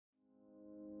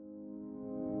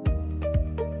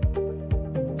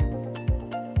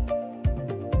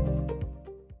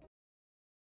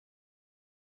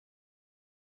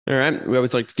All right. We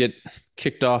always like to get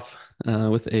kicked off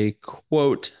with a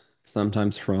quote,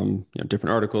 sometimes from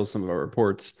different articles, some of our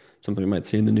reports, something we might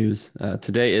see in the news.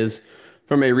 Today is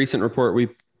from a recent report we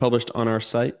published on our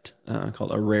site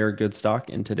called "A Rare Good Stock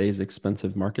in Today's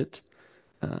Expensive Market."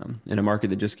 In a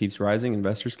market that just keeps rising,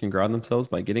 investors can ground themselves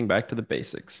by getting back to the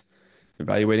basics,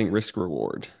 evaluating risk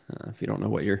reward. If you don't know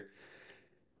what you're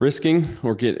risking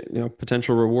or get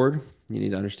potential reward, you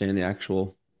need to understand the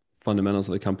actual fundamentals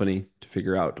of the company to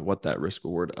figure out what that risk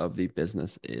reward of the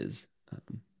business is.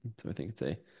 So I think it's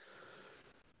a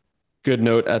good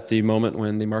note at the moment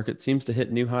when the market seems to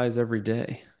hit new highs every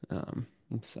day.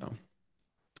 So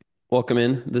welcome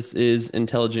in. This is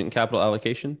Intelligent Capital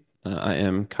Allocation. I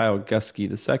am Kyle Gusky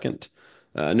the second.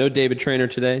 No David Trainer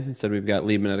today. Instead, we've got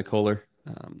Liebman at a Kohler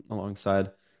alongside.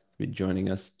 Be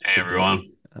joining us Hey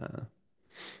everyone. today.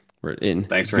 We're in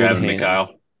Thanks for good having me, hands.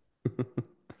 Kyle.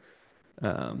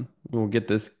 We'll get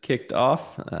this kicked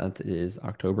off. It is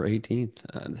October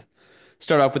 18th.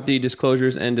 Start off with the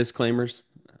disclosures and disclaimers.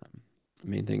 The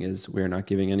main thing is we're not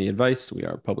giving any advice. We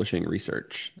are publishing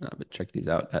research, but check these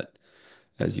out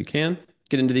as you can.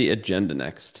 Get into the agenda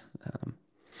next.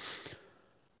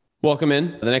 Welcome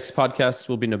in. The next podcast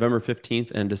will be November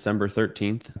 15th and December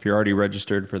 13th. If you're already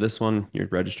registered for this one, you're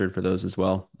registered for those as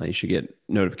well. You should get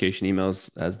notification emails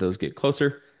as those get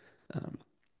closer.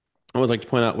 I always like to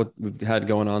point out what we've had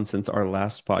going on since our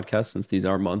last podcast, since these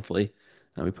are monthly.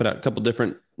 We put out a couple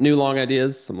different new long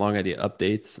ideas, some long idea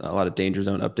updates, a lot of danger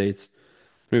zone updates.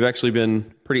 We've actually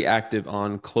been pretty active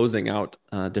on closing out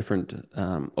different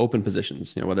open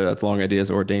positions, whether that's long ideas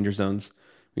or danger zones.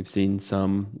 We've seen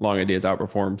some long ideas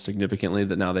outperform significantly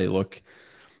that now they look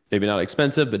maybe not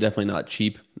expensive, but definitely not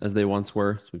cheap as they once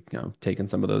were. So we've taken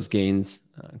some of those gains,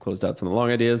 closed out some of the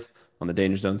long ideas. On the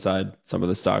danger zone side, some of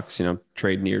the stocks,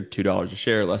 trade near $2 a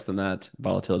share, less than that.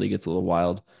 Volatility gets a little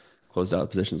wild. Closed out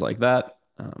positions like that.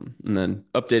 And then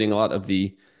updating a lot of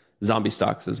the zombie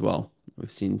stocks as well.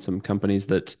 We've seen some companies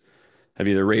that have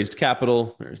either raised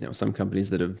capital. There's some companies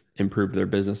that have improved their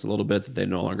business a little bit that they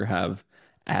no longer have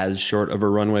as short of a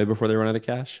runway before they run out of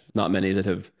cash. Not many that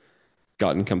have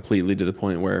gotten completely to the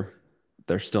point where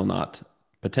they're still not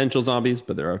potential zombies,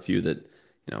 but there are a few that,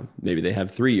 maybe they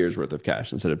have 3 years worth of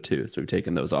cash instead of two. So we've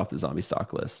taken those off the zombie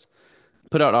stock list.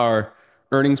 Put out our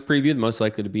earnings preview, the most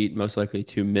likely to beat, most likely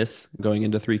to miss going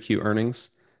into 3Q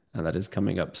earnings. That is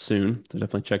coming up soon. So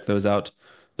definitely check those out.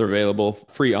 They're available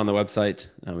free on the website.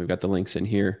 We've got the links in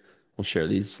here. We'll share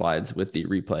these slides with the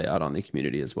replay out on the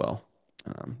community as well.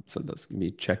 So those can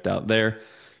be checked out there.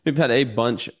 We've had a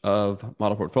bunch of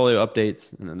model portfolio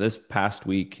updates. And then this past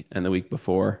week and the week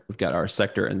before, we've got our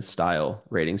sector and style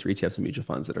ratings for ETFs and mutual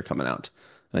funds that are coming out.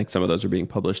 I think some of those are being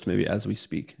published maybe as we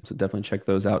speak. So definitely check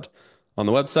those out on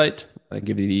the website. I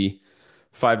give you the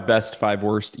 5 best, 5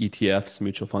 worst ETFs,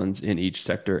 mutual funds in each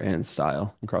sector and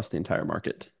style across the entire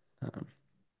market. Um,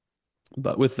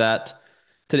 but with that,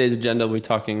 today's agenda, we'll be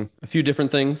talking a few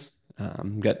different things.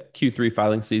 We've got Q3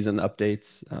 filing season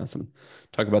updates, some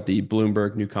talk about the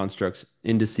Bloomberg New Constructs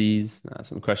Indices,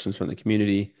 some questions from the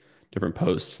community, different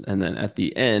posts. And then at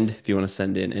the end, if you want to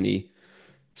send in any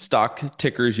stock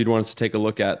tickers you'd want us to take a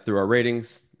look at through our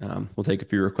ratings, we'll take a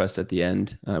few requests at the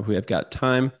end. We have got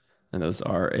time, and those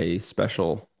are a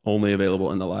special only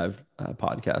available in the live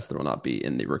podcast. There will not be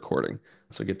in the recording.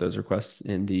 So get those requests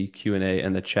in the Q&A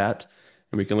and the chat,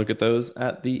 and we can look at those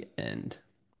at the end.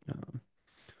 Um,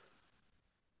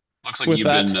 Looks like with you've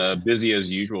been that, busy as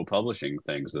usual publishing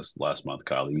things this last month,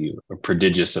 Kyle. A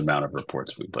prodigious amount of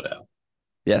reports we put out.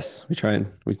 yes, we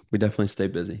definitely stay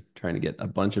busy trying to get a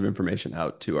bunch of information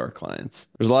out to our clients.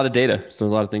 There's a lot of data, so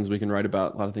there's a lot of things we can write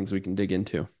about, a lot of things we can dig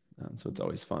into. So it's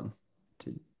always fun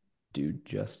to do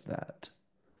just that.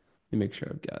 Let me make sure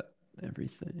I've got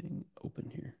everything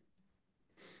open here.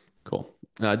 Cool.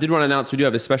 I did want to announce we do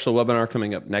have a special webinar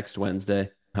coming up next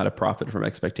Wednesday, how to profit from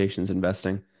expectations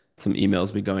investing. Some emails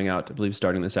will be going out, I believe,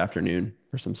 starting this afternoon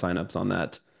for some signups on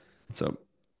that. So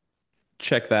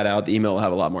check that out. The email will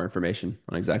have a lot more information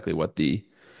on exactly what the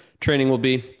training will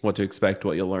be, what to expect,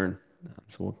 what you'll learn.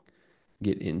 So we'll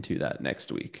get into that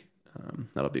next week.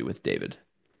 That'll be with David.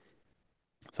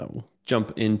 So we'll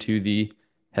jump into the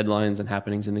headlines and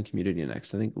happenings in the community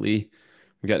next. I think, Lee,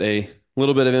 we got a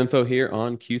little bit of info here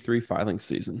on Q3 filing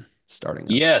season starting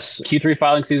up. Yes, Q3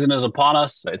 filing season is upon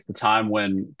us. It's the time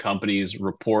when companies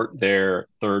report their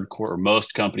third quarter,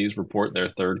 most companies report their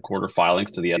third quarter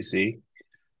filings to the SEC.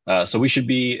 So we should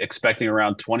be expecting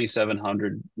around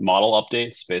 2,700 model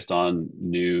updates based on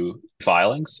new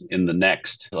filings in the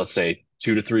next, let's say,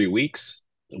 2 to 3 weeks.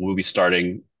 We'll be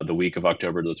starting the week of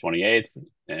October the 28th.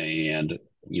 And,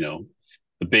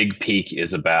 the big peak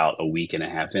is about a week and a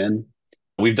half in.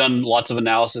 We've done lots of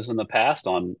analysis in the past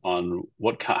on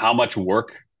how much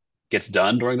work gets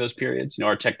done during those periods.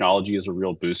 Our technology is a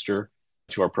real booster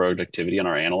to our productivity on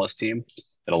our analyst team.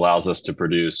 It allows us to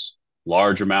produce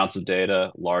large amounts of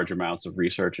data, large amounts of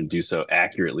research, and do so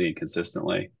accurately and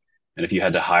consistently. And if you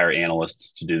had to hire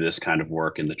analysts to do this kind of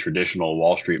work in the traditional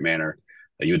Wall Street manner,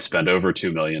 you would spend over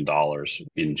 $2 million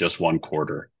in just one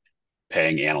quarter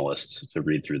paying analysts to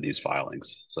read through these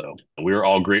filings. So we're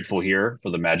all grateful here for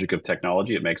the magic of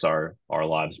technology. It makes our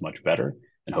lives much better,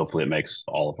 and hopefully it makes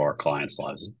all of our clients'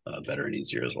 lives better and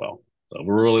easier as well. So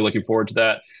we're really looking forward to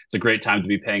that. It's a great time to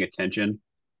be paying attention.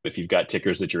 If you've got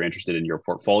tickers that you're interested in your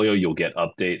portfolio, you'll get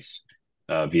updates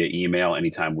via email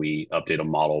anytime we update a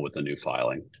model with a new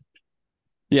filing.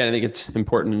 Yeah, I think it's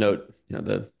important to note,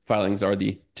 the filings are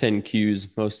the 10Qs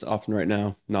most often right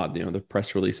now, not, the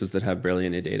press releases that have barely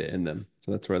any data in them.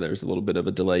 So that's where there's a little bit of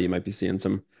a delay. You might be seeing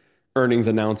some earnings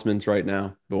announcements right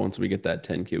now, but once we get that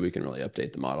 10Q, we can really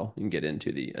update the model and get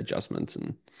into the adjustments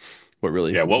and what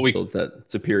really Yeah, builds that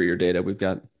superior data we've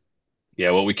got.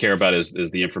 what we care about is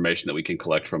the information that we can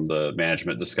collect from the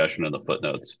management discussion and the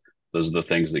footnotes. Those are the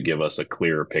things that give us a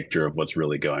clearer picture of what's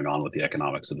really going on with the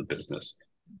economics of the business,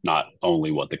 not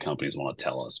only what the companies want to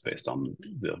tell us based on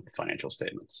the financial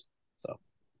statements. So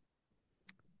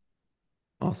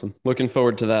Awesome. Looking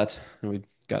forward to that. We've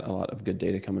got a lot of good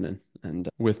data coming in. And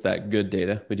with that good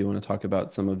data, we do want to talk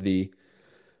about some of the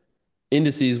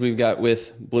indices we've got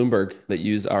with Bloomberg that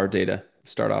use our data.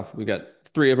 Start off, we've got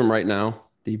three of them right now.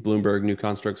 The Bloomberg New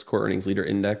Constructs Core Earnings Leader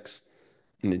Index.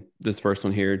 And this first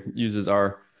one here uses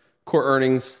our core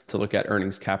earnings to look at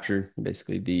earnings capture,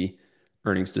 basically the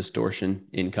earnings distortion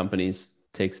in companies,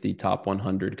 takes the top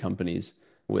 100 companies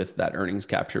with that earnings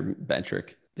capture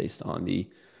metric based on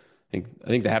I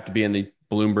think they have to be in the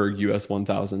Bloomberg US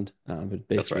 1000, but that's right.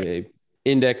 basically a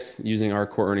index using our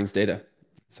core earnings data.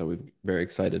 So we're very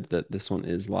excited that this one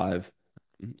is live.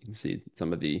 You can see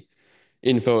some of the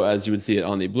info as you would see it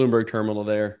on the Bloomberg terminal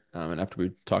there. And after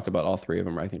we talk about all three of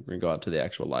them, I think we're going to go out to the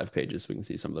actual live pages so we can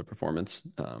see some of the performance.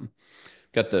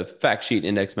 Got the fact sheet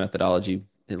index methodology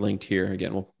linked here.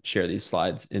 Again, we'll share these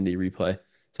slides in the replay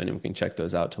so anyone can check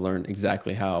those out to learn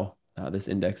exactly how this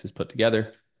index is put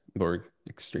together. We're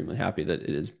extremely happy that it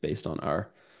is based on our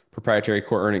proprietary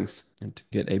core earnings and to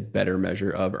get a better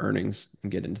measure of earnings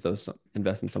and get into those,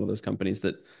 invest in some of those companies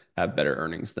that have better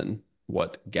earnings than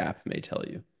what GAAP may tell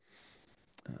you.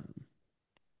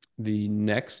 The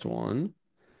next one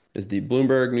is the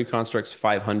Bloomberg New Constructs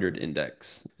 500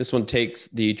 Index. This one takes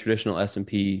the traditional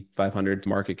S&P 500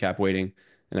 market cap weighting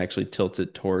and actually tilts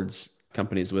it towards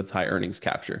companies with high earnings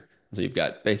capture. So you've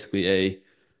got basically a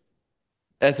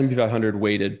S&P 500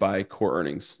 weighted by core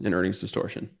earnings and earnings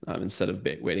distortion instead of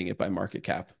weighting it by market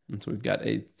cap. And so we've got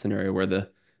a scenario where the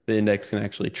index can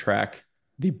actually track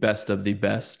the best of the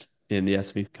best in the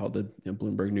S&P called the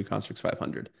Bloomberg New Constructs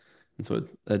 500. And so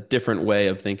a different way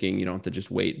of thinking, you don't have to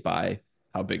just weight by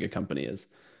how big a company is.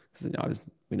 Because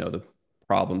we know the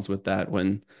problems with that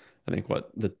when I think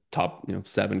what the top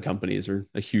 7 companies are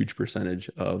a huge percentage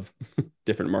of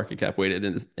different market cap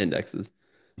weighted indexes.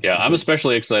 Yeah, I'm So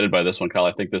especially excited by this one, Kyle.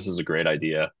 I think this is a great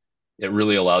idea. It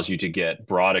really allows you to get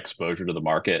broad exposure to the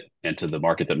market and to the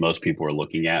market that most people are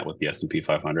looking at with the S&P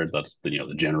 500. That's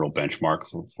the general benchmark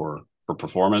for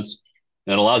performance.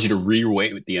 And it allows you to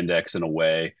re-weight the index in a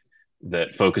way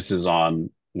that focuses on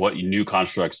what New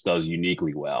Constructs does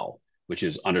uniquely well, which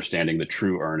is understanding the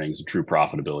true earnings and true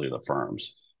profitability of the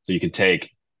firms. So you can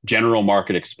take general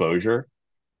market exposure,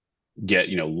 get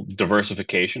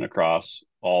diversification across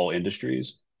all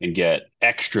industries, and get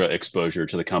extra exposure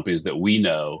to the companies that we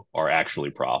know are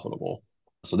actually profitable.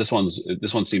 So this one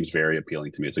seems very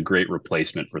appealing to me. It's a great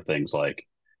replacement for things like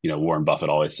Warren Buffett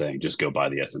always saying just go buy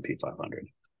the S&P 500.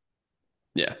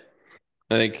 yeah,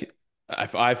 I think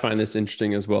I find this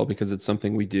interesting as well because it's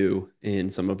something we do in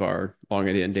some of our long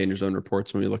idea and danger zone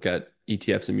reports when we look at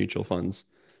ETFs and mutual funds.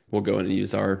 We'll go in and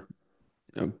use our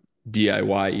DIY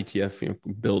ETF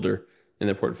builder in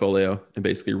the portfolio and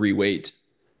basically reweight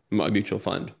a mutual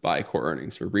fund by core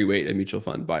earnings or reweight a mutual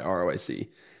fund by ROIC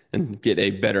and get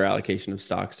a better allocation of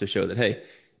stocks to show that, hey,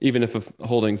 even if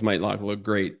holdings might not look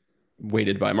great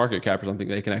weighted by market cap or something,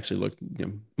 they can actually look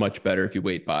much better if you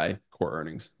weight by core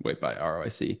earnings, weight by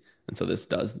ROIC. And so this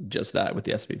does just that with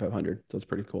the S&P 500. So it's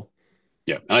pretty cool.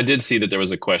 Yeah, and I did see that there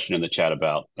was a question in the chat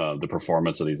about the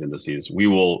performance of these indices. We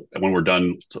will, when we're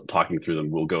done talking through them,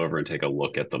 we'll go over and take a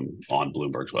look at them on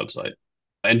Bloomberg's website.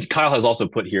 And Kyle has also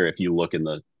put here, if you look in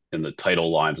the title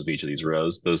lines of each of these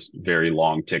rows, those very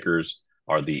long tickers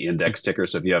are the index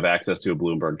tickers. So if you have access to a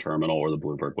Bloomberg terminal or the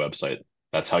Bloomberg website,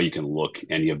 that's how you can look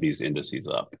any of these indices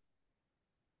up.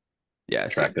 Yeah,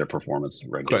 track so their performance que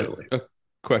regularly. a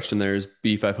question there is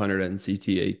B500 and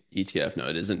CTA ETF. No,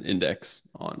 it is an index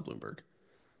on Bloomberg,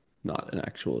 not an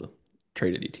actual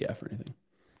traded ETF or anything.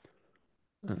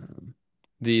 Um,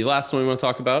 the last one we want to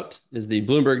talk about is the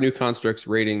Bloomberg New Constructs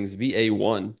Ratings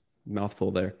VA1,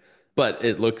 mouthful there. But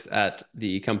it looks at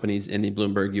the companies in the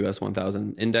Bloomberg US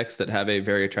 1000 index that have a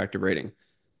very attractive rating.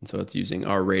 And so it's using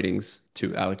our ratings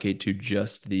to allocate to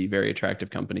just the very attractive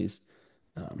companies.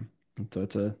 And so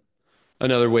it's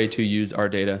another way to use our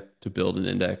data to build an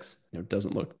index. It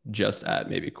doesn't look just at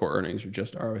maybe core earnings or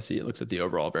just ROC. It looks at the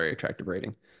overall very attractive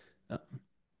rating. Um,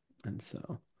 and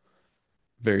so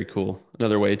very cool.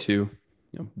 Another way to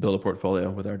build a portfolio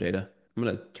with our data. I'm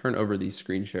going to turn over the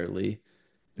screen share, Lee,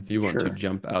 if you want to Sure.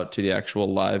 jump out to the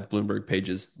actual live Bloomberg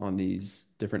pages on these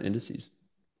different indices.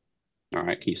 All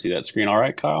right. Can you see that screen all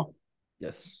right, Kyle?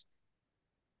 Yes.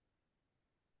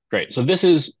 Great. So this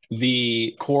is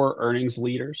the core earnings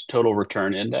leaders total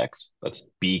return index. That's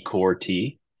B Core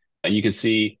T. And you can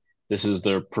see this is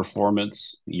their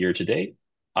performance year to date.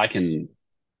 I can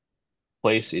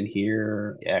place in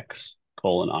here X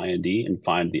colon IND and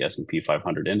find the S&P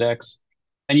 500 index.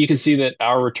 And you can see that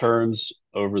our returns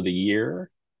over the year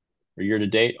or year to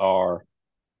date are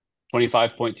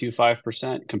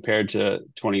 25.25% compared to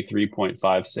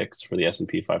 23.56 for the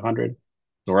S&P 500.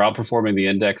 So we're outperforming the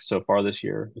index so far this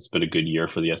year. It's been a good year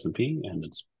for the S&P, and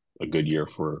it's a good year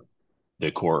for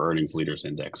the core earnings leaders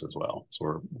index as well. So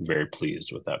we're very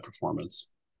pleased with that performance.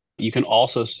 You can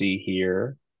also see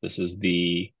here, this is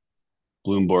the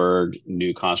Bloomberg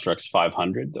New Constructs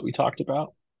 500 that we talked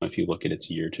about. If you look at its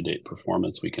year-to-date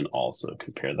performance, we can also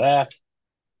compare that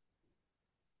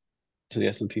to the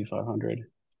S&P 500.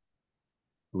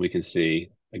 We can see,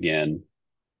 again,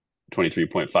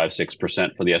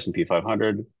 23.56% for the S&P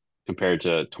 500 compared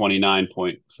to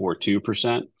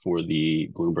 29.42% for the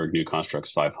Bloomberg New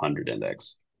Constructs 500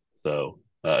 index. So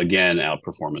again,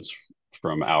 outperformance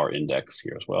from our index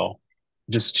here as well.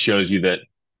 Just shows you that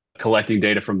collecting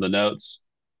data from the notes,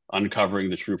 uncovering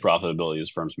the true profitability of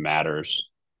firms matters.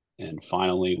 And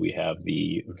finally, we have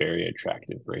the very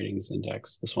attractive ratings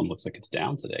index. This one looks like it's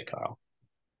down today, Kyle.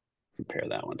 Compare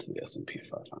that one to the S&P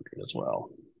 500 as well.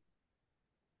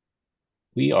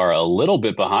 We are a little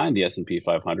bit behind the S&P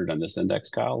 500 on this index,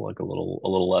 Kyle, like a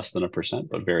little less than 1%,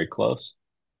 but very close.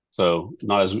 So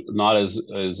not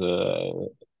as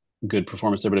good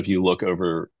performance there. But if you look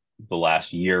over the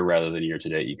last year rather than year to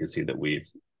date, you can see that we've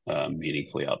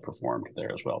meaningfully outperformed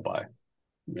there as well by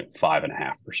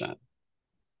 5.5%.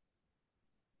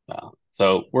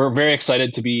 So we're very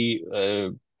excited to be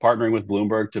partnering with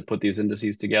Bloomberg to put these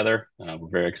indices together. We're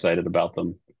very excited about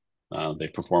them. They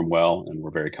perform well, and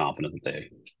we're very confident that they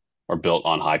are built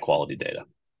on high quality data.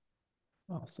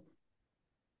 Awesome.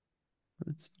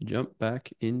 Let's jump back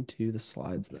into the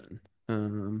slides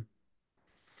then.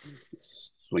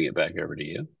 Let's swing it back over to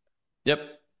you.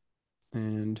 Yep.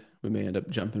 And we may end up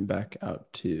jumping back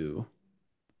out to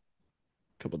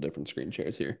a couple different screen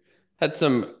shares here. Had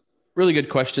some really good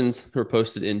questions that were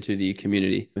posted into the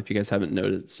community. If you guys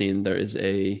haven't seen, there is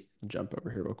a jump over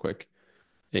here real quick.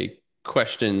 A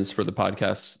questions for the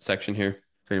podcast section here.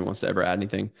 If anyone wants to ever add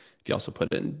anything, if you also put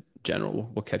it in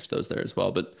general, we'll catch those there as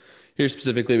well. But here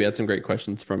specifically, we had some great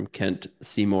questions from Kent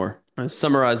Seymour. I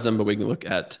summarized them, but we can look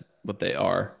at what they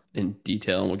are in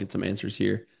detail and we'll get some answers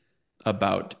here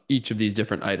about each of these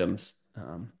different items.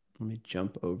 Let me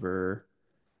jump over.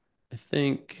 I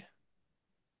think,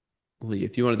 Lee,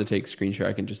 if you wanted to take screen share,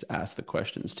 I can just ask the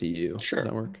questions to you. Does Sure.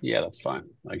 that work? Yeah, that's fine.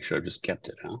 I should have just kept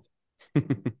it, huh?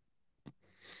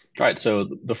 All right. So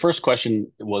the first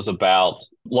question was about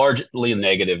largely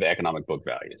negative economic book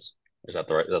values. Is that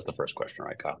the right? That's the first question,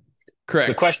 right, Kyle? The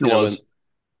Correct. question was,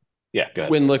 yeah, go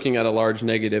ahead. When looking at a large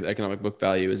negative economic book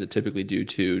value, is it typically due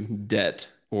to debt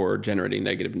or generating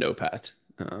negative NOPAT?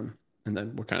 And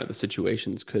then what kind of the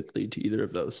situations could lead to either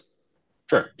of those?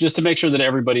 Sure. Just to make sure that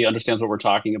everybody understands what we're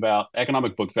talking about,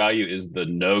 economic book value is the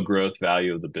no growth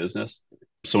value of the business.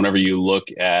 So whenever you look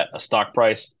at a stock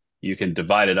price, you can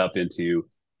divide it up into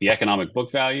the economic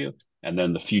book value and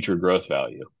then the future growth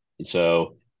value. And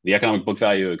so the economic book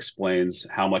value explains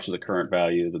how much of the current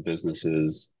value of the business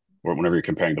is, or whenever you're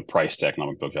comparing the price to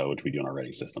economic book value, which we do in our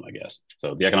rating system, I guess.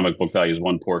 So the economic book value is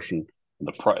one portion,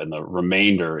 and the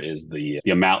remainder is the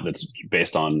amount that's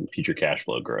based on future cash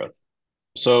flow growth.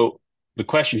 So the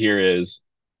question here is,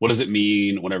 what does it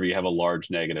mean whenever you have a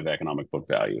large negative economic book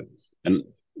value? And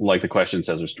like the question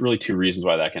says, there's really two reasons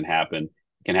why that can happen.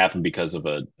 It can happen because of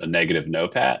a negative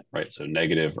NOPAT, right? So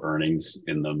negative earnings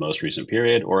in the most recent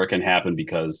period, or it can happen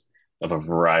because of a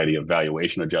variety of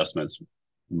valuation adjustments,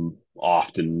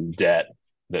 often debt,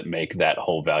 that make that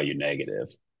whole value negative.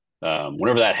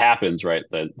 Whenever that happens, right,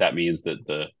 that means that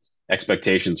the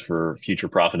expectations for future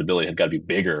profitability have got to be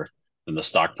bigger than the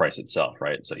stock price itself,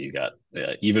 right? So you got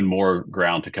even more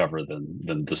ground to cover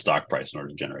than the stock price in order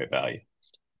to generate value.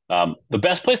 The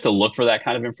best place to look for that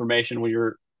kind of information when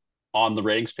you're on the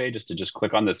ratings page is to just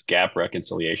click on this gap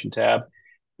reconciliation tab.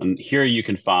 And here you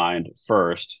can find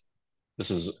first,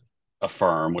 this is a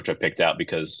firm, which I picked out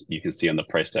because you can see on the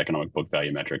price to economic book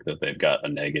value metric that they've got a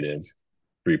negative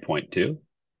 3.2.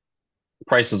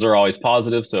 Prices are always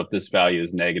positive. So if this value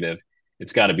is negative,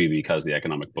 it's got to be because the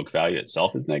economic book value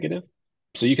itself is negative.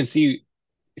 So you can see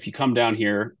if you come down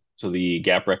here to the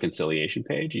gap reconciliation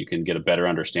page, you can get a better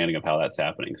understanding of how that's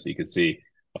happening. So you can see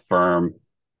a firm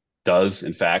does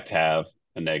in fact have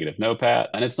a negative NOPAT,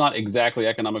 and it's not exactly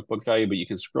economic book value, but you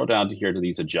can scroll down to here to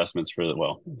these adjustments for the,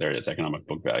 well, there it is, economic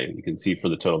book value. You can see for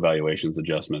the total valuations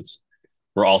adjustments,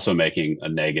 we're also making a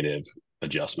negative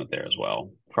adjustment there as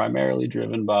well, primarily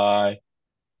driven by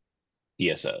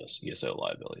ESO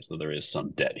liabilities, though there is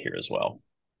some debt here as well.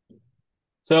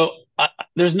 So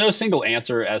there's no single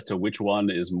answer as to which one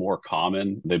is more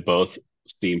common. They both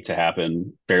seem to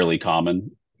happen fairly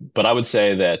common, but I would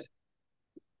say that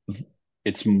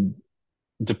it's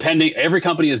depending, every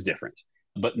company is different,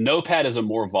 but NOPAT is a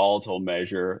more volatile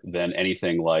measure than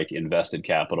anything like invested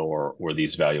capital or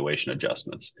these valuation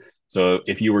adjustments. So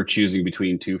if you were choosing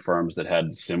between two firms that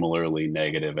had similarly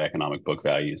negative economic book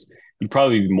values, you'd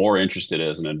probably be more interested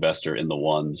as an investor in the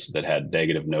ones that had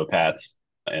negative NOPATs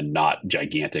and not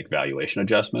gigantic valuation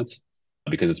adjustments,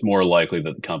 because it's more likely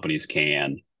that the companies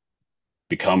can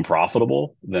become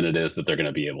profitable than it is that they're going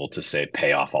to be able to, say,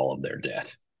 pay off all of their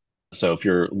debt. So if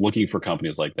you're looking for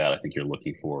companies like that, I think you're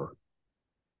looking for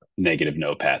negative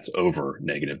NOPATs over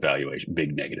negative valuation,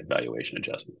 big negative valuation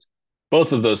adjustments.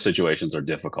 Both of those situations are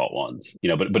difficult ones,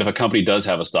 but if a company does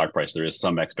have a stock price, there is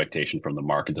some expectation from the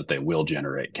market that they will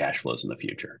generate cash flows in the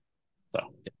future. So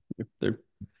they're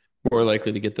more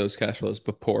likely to get those cash flows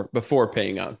before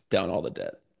paying down all the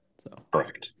debt. So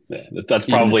correct. Yeah, that's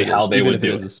probably how they would do it. Even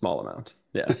if it is a small amount.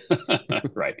 Yeah.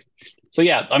 Right. So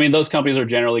yeah, I mean, those companies are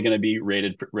generally going to be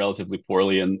rated relatively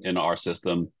poorly in our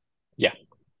system. Yeah.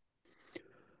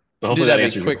 But hopefully that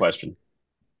answers your question.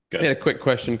 We had a quick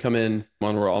question come in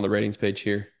when we're on the ratings page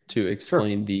here to Sure.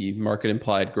 explain the market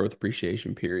implied growth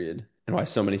appreciation period and why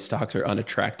so many stocks are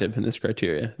unattractive in this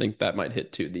criteria. I think that might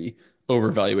hit to the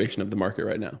overvaluation of the market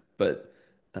right now. But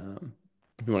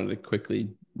if you wanted to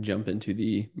quickly jump into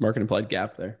the market implied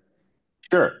gap there.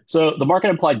 Sure. So the market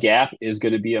implied gap is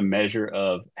going to be a measure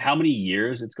of how many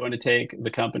years it's going to take the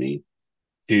company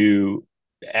to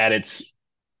add its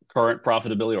current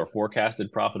profitability or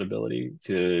forecasted profitability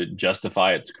to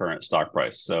justify its current stock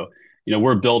price. So,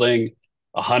 we're building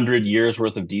 100 years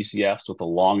worth of DCFs with a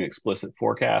long explicit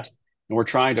forecast, and we're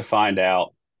trying to find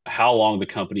out how long the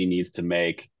company needs to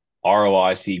make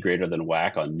ROIC greater than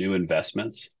WACC on new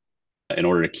investments in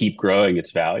order to keep growing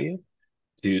its value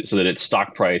so that its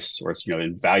stock price or its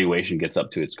valuation gets up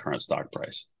to its current stock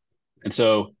price. And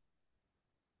so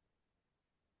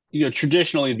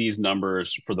traditionally these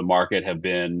numbers for the market have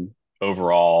been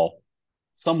overall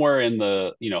somewhere in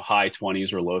the high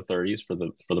 20s or low 30s for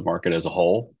the market as a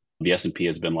whole. The S&P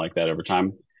has been like that over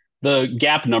time. The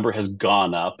gap number has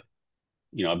gone up.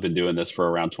 I've been doing this for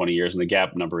around 20 years, and the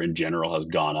gap number in general has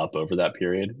gone up over that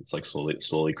period. It's like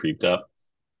slowly creeped up.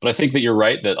 But I think that you're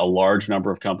right that a large number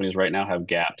of companies right now have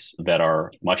gaps that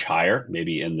are much higher,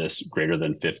 maybe in this greater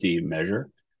than 50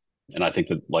 measure. And I think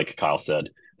that, like Kyle said,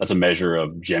 that's a measure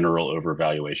of general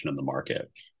overvaluation in the market.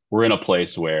 We're in a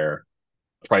place where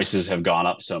prices have gone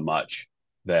up so much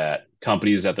that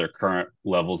companies at their current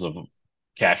levels of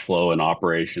cash flow and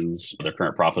operations, their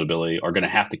current profitability, are going to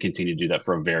have to continue to do that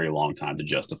for a very long time to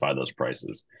justify those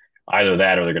prices. Either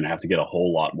that or they're going to have to get a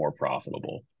whole lot more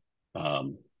profitable.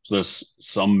 So there's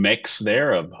some mix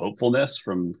there of hopefulness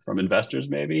from investors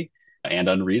maybe, and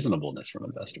unreasonableness from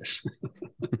investors.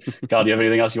 Kyle, do you have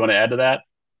anything else you want to add to that?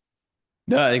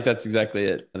 No, I think that's exactly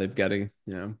it. They've got to,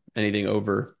 anything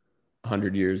over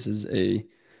 100 years they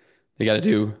got to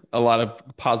do a lot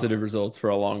of positive results for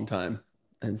a long time.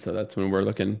 And so that's when we're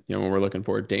looking, when we're looking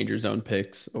for danger zone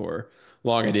picks or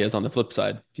long ideas on the flip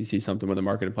side. If you see something with a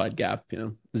market implied gap,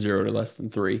 0 to less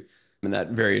than 3, and that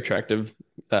very attractive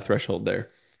threshold there,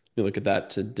 you look at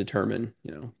that to determine,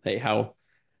 hey, how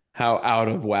out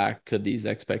of whack could these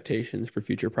expectations for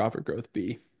future profit growth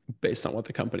be based on what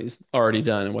the company's already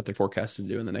done and what they're forecasted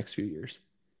to do in the next few years?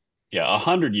 Yeah,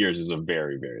 100 years is a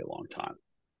very, very long time.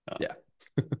 Yeah.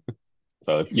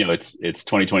 So if it's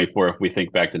 2024, if we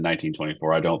think back to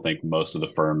 1924, I don't think most of the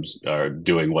firms are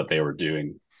doing what they were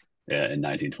doing in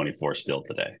 1924 still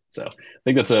today. So I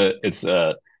think it's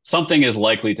something is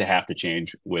likely to have to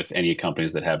change with any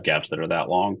companies that have gaps that are that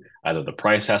long. Either the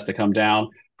price has to come down,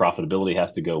 profitability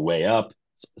has to go way up.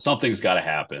 Something's got to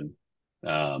happen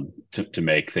to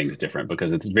make things different,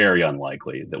 because it's very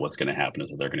unlikely that what's going to happen is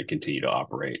that they're going to continue to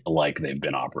operate like they've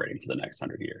been operating for the next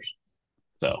 100 years.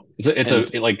 So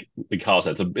And like Kyle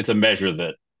said, it's a measure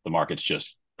that the market's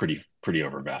just pretty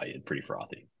overvalued, pretty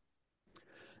frothy.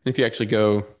 if you actually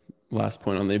go, last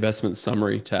point on the investment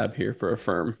summary tab here for a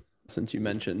firm, since you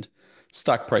mentioned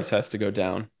stock price has to go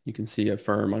down, you can see a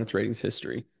firm on its ratings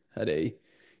history had a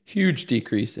huge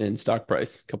decrease in stock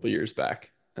price a couple of years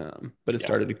back, but it Yeah.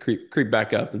 started to creep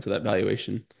back up into that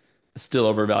valuation. It's still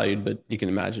overvalued, but you can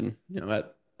imagine,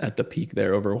 at the peak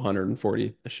there, over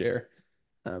 140 a share,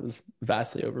 it was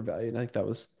vastly overvalued. I think that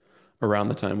was around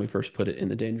the time we first put it in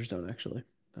the danger zone, actually.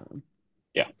 Um,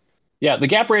 Yeah. Yeah, the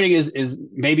gap rating is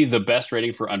maybe the best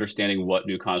rating for understanding what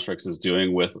New Constructs is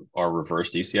doing with our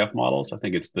reverse DCF models. I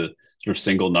think it's the sort of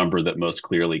single number that most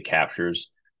clearly captures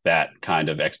that kind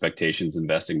of expectations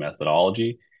investing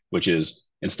methodology, which is,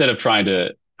 instead of trying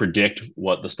to predict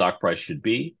what the stock price should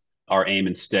be, our aim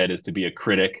instead is to be a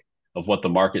critic of what the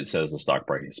market says the stock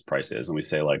price is. And we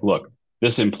say, like, look,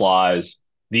 this implies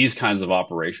these kinds of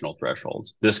operational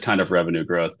thresholds, this kind of revenue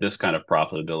growth, this kind of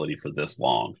profitability for this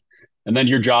long. And then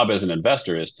your job as an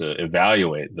investor is to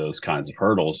evaluate those kinds of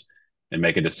hurdles and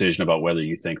make a decision about whether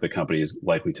you think the company is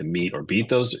likely to meet or beat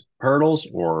those hurdles,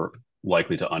 or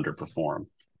likely to underperform.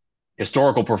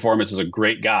 Historical performance is a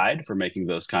great guide for making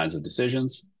those kinds of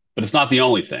decisions, but it's not the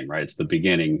only thing, right? It's the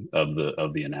beginning of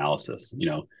the analysis.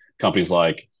 Companies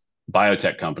like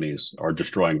biotech companies are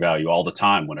destroying value all the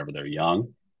time whenever they're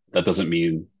young. That doesn't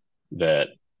mean that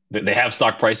they have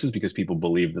stock prices because people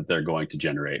believe that they're going to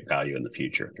generate value in the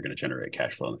future. They're going to generate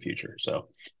cash flow in the future. So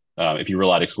if you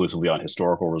relied exclusively on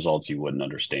historical results, you wouldn't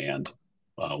understand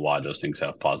why those things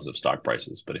have positive stock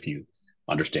prices. But if you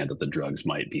understand that the drugs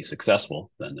might be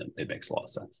successful, then it makes a lot of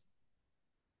sense.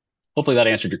 Hopefully that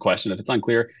answered your question. If it's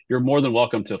unclear, you're more than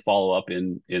welcome to follow up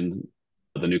in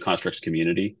the New Constructs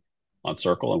community on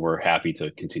Circle, and we're happy to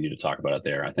continue to talk about it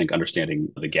there. I think understanding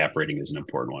the gap rating is an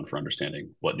important one for understanding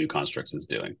what New Constructs is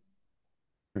doing.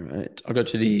 All right. I'll go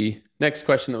to the next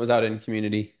question that was out in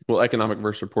community. Will economic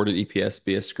versus reported EPS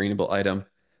be a screenable item?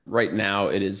 Right now,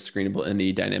 it is screenable in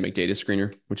the dynamic data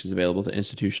screener, which is available to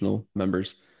institutional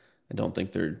members. I don't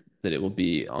think that it will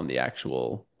be on the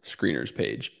actual screeners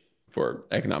page for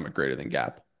economic greater than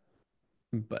gap,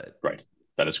 but Right.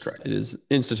 That is correct. it is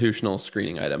institutional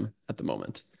screening item at the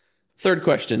moment. Third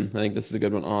question, I think this is a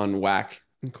good one on WACC.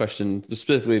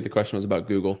 Specifically, the question was about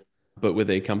Google, but with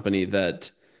a company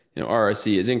that, ROC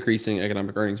is increasing,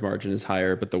 economic earnings margin is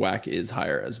higher, but the WACC is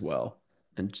higher as well.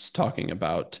 And just talking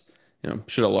about,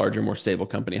 should a larger, more stable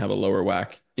company have a lower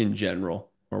WACC in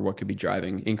general, or what could be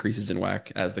driving increases in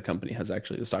WACC as the company has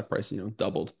actually the stock price,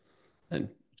 doubled and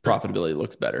Sure. profitability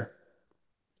looks better.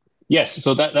 Yes,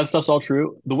 so that stuff's all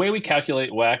true. The way we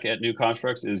calculate WACC at New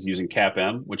Constructs is using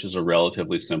CAPM, which is a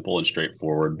relatively simple and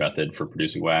straightforward method for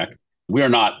producing WACC. We are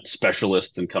not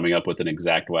specialists in coming up with an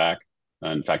exact WACC.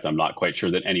 In fact, I'm not quite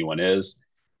sure that anyone is.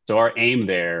 So our aim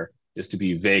there is to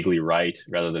be vaguely right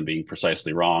rather than being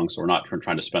precisely wrong. So we're not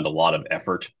trying to spend a lot of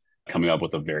effort coming up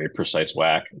with a very precise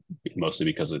WACC, mostly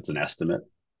because it's an estimate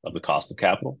of the cost of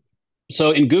capital.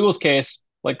 So in Google's case,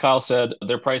 like Kyle said,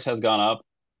 their price has gone up.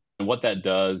 And what that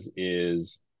does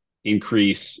is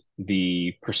increase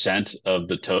the percent of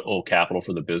the total capital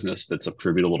for the business that's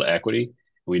attributable to equity.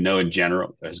 We know in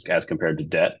general, as compared to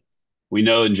debt, we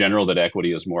know in general that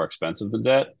equity is more expensive than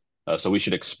debt. So we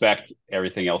should expect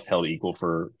everything else held equal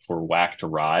for WACC to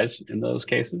rise in those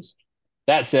cases.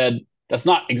 That said, that's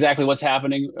not exactly what's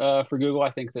happening for Google.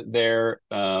 I think that their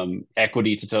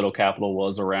equity to total capital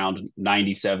was around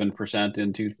 97%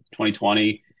 in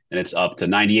 2020, and it's up to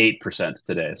 98%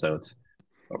 today. So it's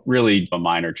really a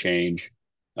minor change.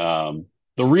 The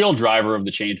real driver of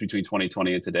the change between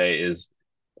 2020 and today is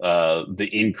the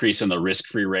increase in the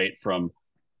risk-free rate from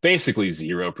basically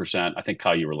 0%. I think,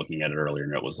 Kyle, you were looking at it earlier,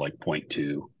 and it was like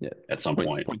 0.2 Yeah. at some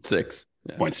point. 0.6.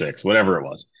 Yeah. 0.6, whatever it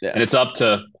was. Yeah. And it's up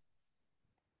Yeah.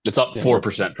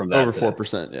 4% from Over that today.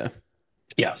 4%. Yeah.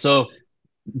 Yeah. So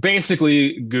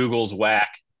basically, Google's WACC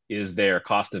is their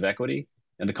cost of equity,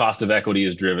 and the cost of equity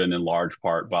is driven in large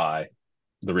part by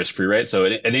the risk-free rate. So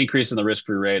an increase in the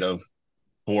risk-free rate of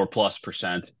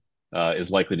 4+%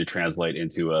 is likely to translate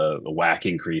into a WACC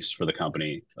increase for the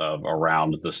company of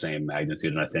around the same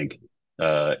magnitude. And I think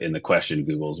in the question,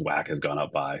 Google's WACC has gone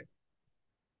up by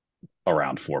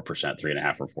around 4%,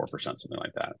 3.5 or 4%, something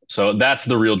like that. So that's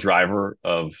the real driver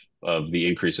of the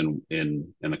increase in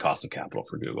the cost of capital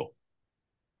for Google.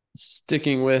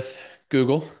 Sticking with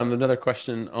Google. Another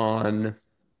question on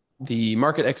the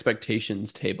market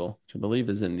expectations table, which I believe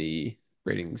is in the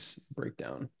ratings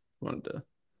breakdown. Wanted to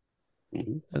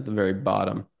Mhm. at the very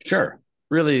bottom, Sure.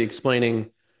 really explaining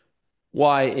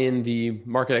why in the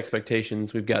market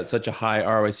expectations we've got such a high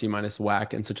ROIC minus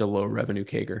WACC and such a low revenue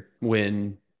CAGR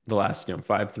when the last,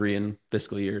 5, 3 and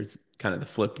fiscal years kind of the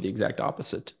flip to the exact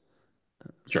opposite.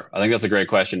 Sure. I think that's a great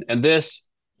question. And this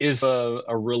is a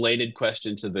related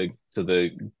question to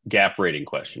the gap rating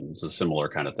question. It's a similar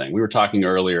kind of thing. We were talking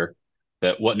earlier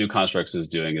that what New Constructs is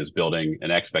doing is building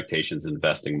an expectations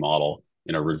investing model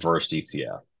in a reverse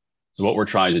DCF. So what we're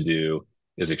trying to do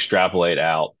is extrapolate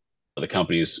out the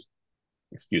company's,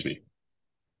 excuse me,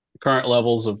 current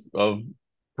levels of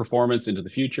performance into the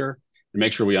future and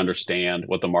make sure we understand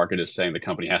what the market is saying the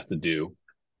company has to do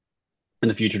in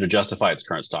the future to justify its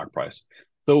current stock price.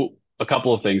 So, a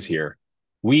couple of things here.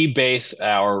 We base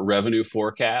our revenue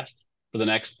forecast for the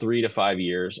next 3 to 5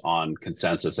 years on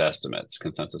consensus estimates,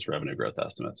 consensus revenue growth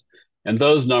estimates. And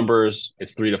those numbers,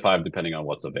 it's 3 to 5 depending on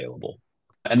what's available.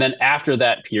 And then after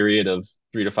that period of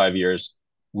 3 to 5 years,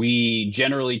 we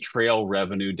generally trail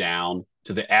revenue down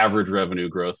to the average revenue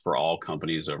growth for all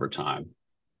companies over time.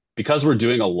 Because we're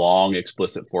doing a long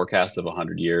explicit forecast of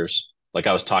 100 years, like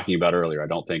I was talking about earlier, I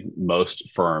don't think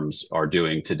most firms are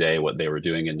doing today what they were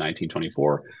doing in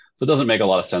 1924. So it doesn't make a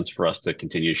lot of sense for us to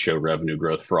continue to show revenue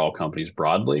growth for all companies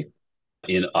broadly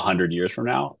in 100 years from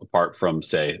now, apart from,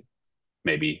 say,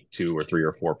 maybe 2 or 3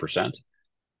 or 4%.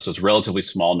 So it's relatively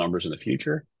small numbers in the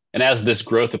future. And as this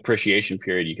growth appreciation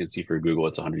period, you can see for Google,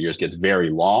 it's 100 years, gets very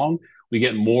long, we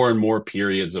get more and more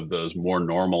periods of those more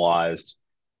normalized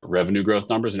revenue growth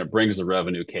numbers, and it brings the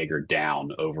revenue CAGR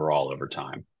down overall over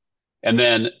time. And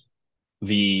then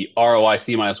the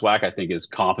ROIC minus WACC, I think, is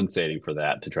compensating for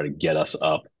that to try to get us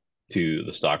up to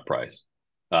the stock price.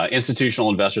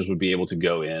 Institutional investors would be able to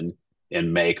go in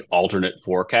and make alternate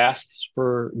forecasts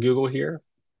for Google here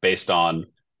based on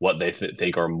what they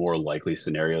think are more likely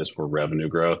scenarios for revenue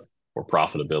growth or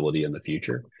profitability in the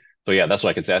future. So yeah, that's what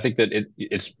I can say. I think that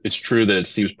it's true that it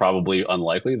seems probably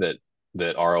unlikely that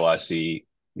ROIC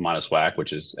minus WACC,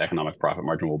 which is economic profit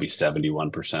margin, will be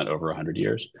 71% over 100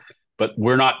 years. But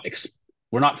we're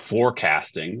not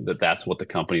forecasting that that's what the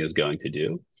company is going to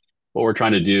do. What we're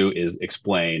trying to do is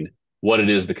explain what it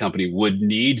is the company would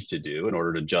need to do in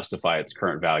order to justify its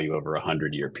current value over a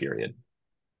 100-year period.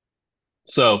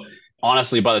 So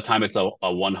honestly, by the time it's a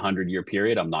 100-year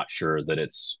period, I'm not sure that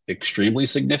it's extremely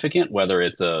significant, whether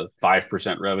it's a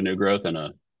 5% revenue growth and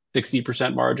a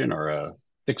 60% margin or a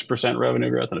 6% revenue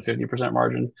growth and a 50%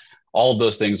 margin. All of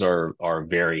those things are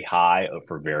very high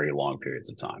for very long periods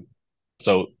of time.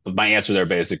 So my answer there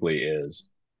basically is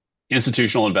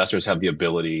institutional investors have the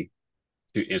ability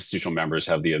institutional members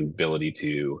have the ability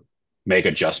to make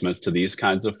adjustments to these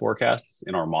kinds of forecasts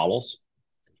in our models.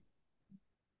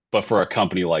 But for a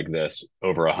company like this,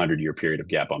 over a 100-year period of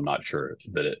gap, I'm not sure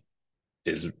that it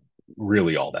is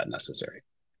really all that necessary.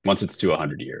 Once it's to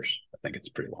 100 years, I think it's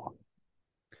pretty long.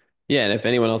 Yeah, and if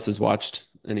anyone else has watched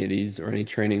any of these or any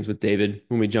trainings with David,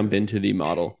 when we jump into the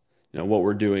model, what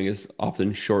we're doing is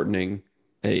often shortening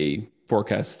a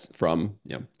forecast from,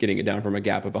 getting it down from a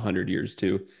gap of 100 years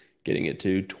to getting it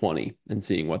to 20 and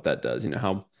seeing what that does.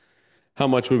 How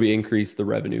much would we increase the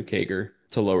revenue CAGR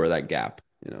to lower that gap,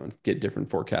 and get different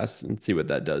forecasts and see what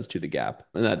that does to the gap.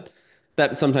 And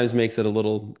that sometimes makes it a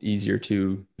little easier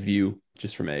to view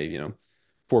just from a,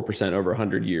 4% over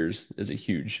 100 years is a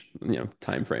huge,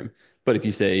 time frame. But if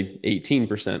you say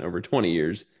 18% over 20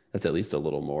 years, that's at least a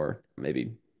little more,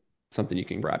 maybe something you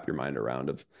can wrap your mind around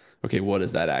of, okay, what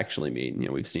does that actually mean?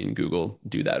 We've seen Google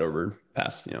do that over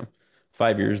past,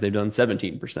 5 years, they've done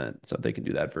 17%. So if they can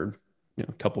do that for,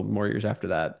 a couple more years after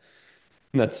that.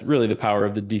 And that's really the power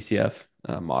of the DCF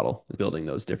model, building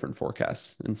those different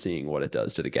forecasts and seeing what it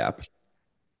does to the gap.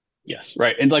 Yes,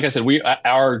 right. And like I said,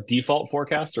 our default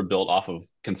forecasts are built off of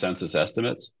consensus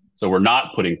estimates. So we're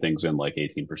not putting things in like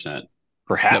 18%. Yep.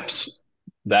 Perhaps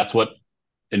that's what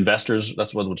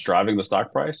that's what's driving the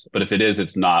stock price. But if it is,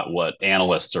 it's not what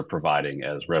analysts are providing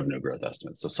as revenue growth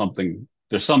estimates. So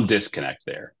there's some disconnect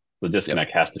there. The Yep.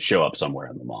 disconnect has to show up somewhere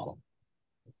in the model.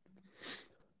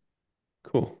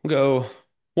 Cool. We'll go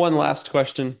one last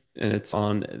question, and it's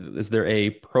on, is there a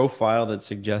profile that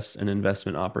suggests an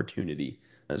investment opportunity?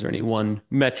 Is there any one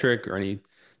metric or any,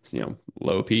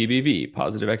 low PBV,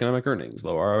 positive economic earnings,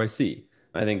 low ROIC?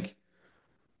 I think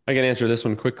I can answer this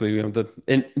one quickly.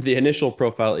 The initial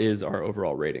profile is our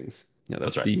overall ratings. That's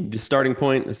That's right. the starting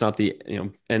point. It's not the,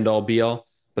 end all be all,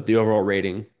 but the overall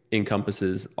rating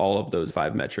encompasses all of those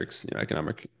five metrics,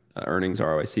 economic earnings,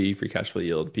 ROIC, free cash flow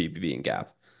yield, PBV, and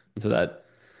gap. And so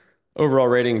Overall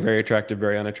rating, very attractive,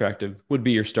 very unattractive, would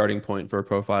be your starting point for a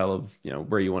profile of,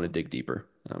 where you want to dig deeper.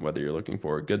 Whether you're looking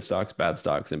for good stocks, bad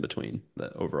stocks, in between.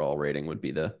 The overall rating would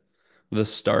be the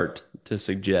start to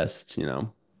suggest,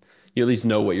 you at least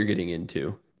know what you're getting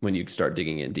into when you start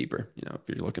digging in deeper. If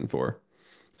you're looking for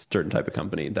a certain type of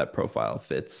company, that profile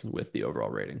fits with the overall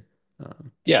rating.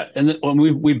 Um, Yeah, and when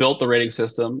we built the rating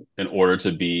system in order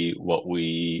to be what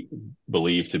we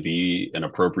believe to be an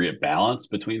appropriate balance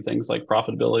between things like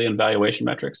profitability and valuation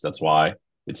metrics. That's why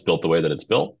it's built the way that it's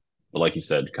built. But like you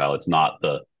said, Kyle, it's not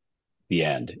the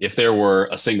end. If there were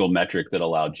a single metric that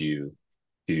allowed you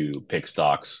to pick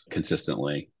stocks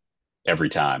consistently every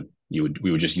time, we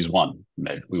would just use one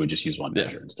measure. We would just use one yeah,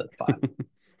 measure instead of five.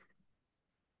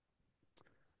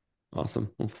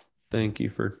 awesome. Well, thank you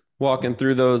for walking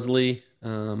through those, Lee.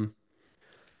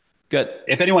 Got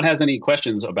If anyone has any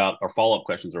questions about or follow-up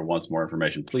questions or wants more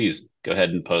information, please go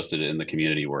ahead and post it in the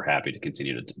community. We're happy to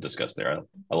continue to discuss there.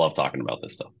 I love talking about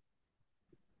this stuff.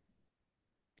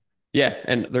 Yeah,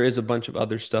 and there is a bunch of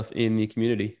other stuff in the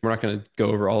community. We're not going to go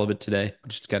over all of it today.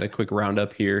 Just got a quick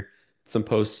roundup here. Some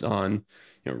posts on,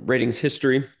 ratings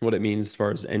history, what it means as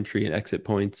far as entry and exit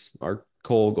points. Are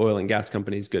coal, oil, and gas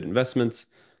companies good investments?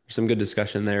 There's some good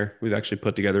discussion there. We've actually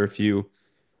put together a few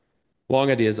long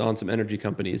ideas on some energy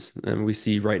companies, and we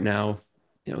see right now,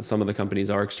 some of the companies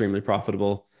are extremely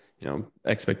profitable.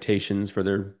 Expectations for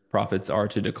their profits are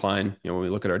to decline. When we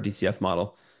look at our DCF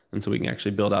model, and so we can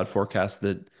actually build out forecasts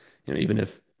that, even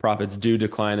if profits do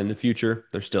decline in the future,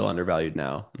 they're still undervalued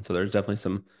now. And so there's definitely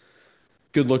some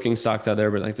good looking stocks out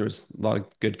there, but like there was a lot of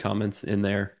good comments in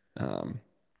there.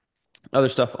 Other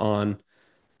stuff on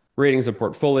ratings of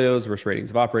portfolios versus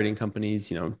ratings of operating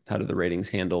companies. How do the ratings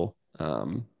handle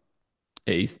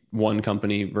a one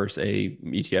company versus a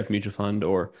ETF mutual fund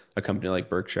or a company like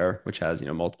Berkshire, which has,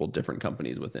 multiple different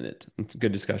companies within it. It's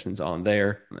good discussions on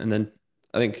there. And then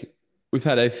I think we've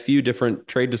had a few different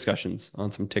trade discussions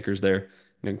on some tickers there.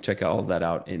 You can check all of that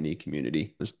out in the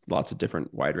community. There's lots of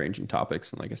different wide ranging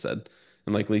topics. And like I said,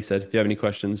 and like Lee said, if you have any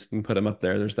questions, you can put them up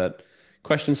there. There's that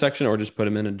question section or just put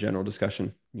them in a general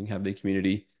discussion. You can have the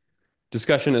community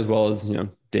discussion as well as,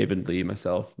 David, Lee,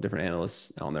 myself, different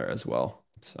analysts on there as well.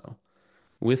 So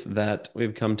with that,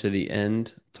 we've come to the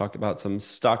end. Talk about some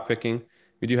stock picking.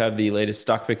 We do have the latest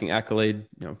stock picking accolade,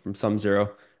 from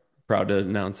SumZero. Proud to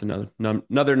announce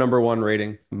another number one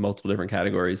rating in multiple different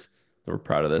categories. So we're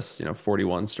proud of this.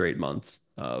 41 straight months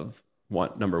of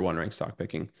number one ranked stock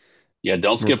picking. Yeah,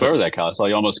 don't We're skip over that, Kyle. I saw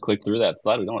you almost click through that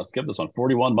slide. We don't want to skip this one.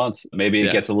 41 months. Maybe it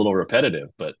yeah, gets a little repetitive,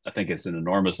 but I think it's an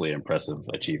enormously impressive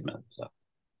achievement. So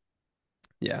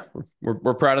yeah,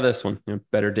 we're proud of this one.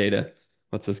 Better data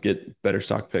lets us get better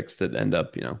stock picks that end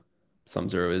up,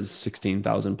 SumZero is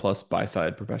 16,000 plus buy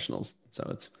side professionals. So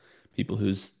it's people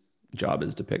whose job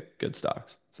is to pick good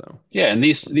stocks. So yeah, and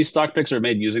these stock picks are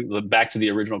made using the back to the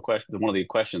original question. One of the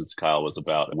questions, Kyle, was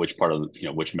about which part of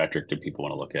which metric do people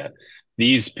want to look at.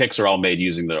 These picks are all made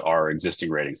using our existing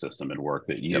rating system and work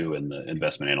that yep. you and the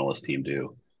investment analyst team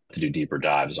do to do deeper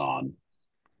dives on,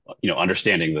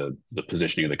 understanding the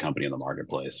positioning of the company in the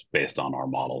marketplace based on our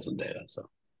models and data. So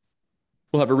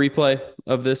We'll have a replay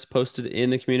of this posted in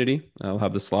the community. I'll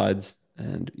have the slides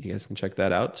and you guys can check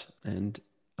that out. And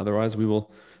otherwise, we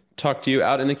will talk to you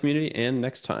out in the community and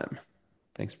next time.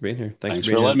 Thanks for being here. Thanks for thanks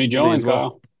being for letting here, me Lee, join, as well.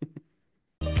 Kyle.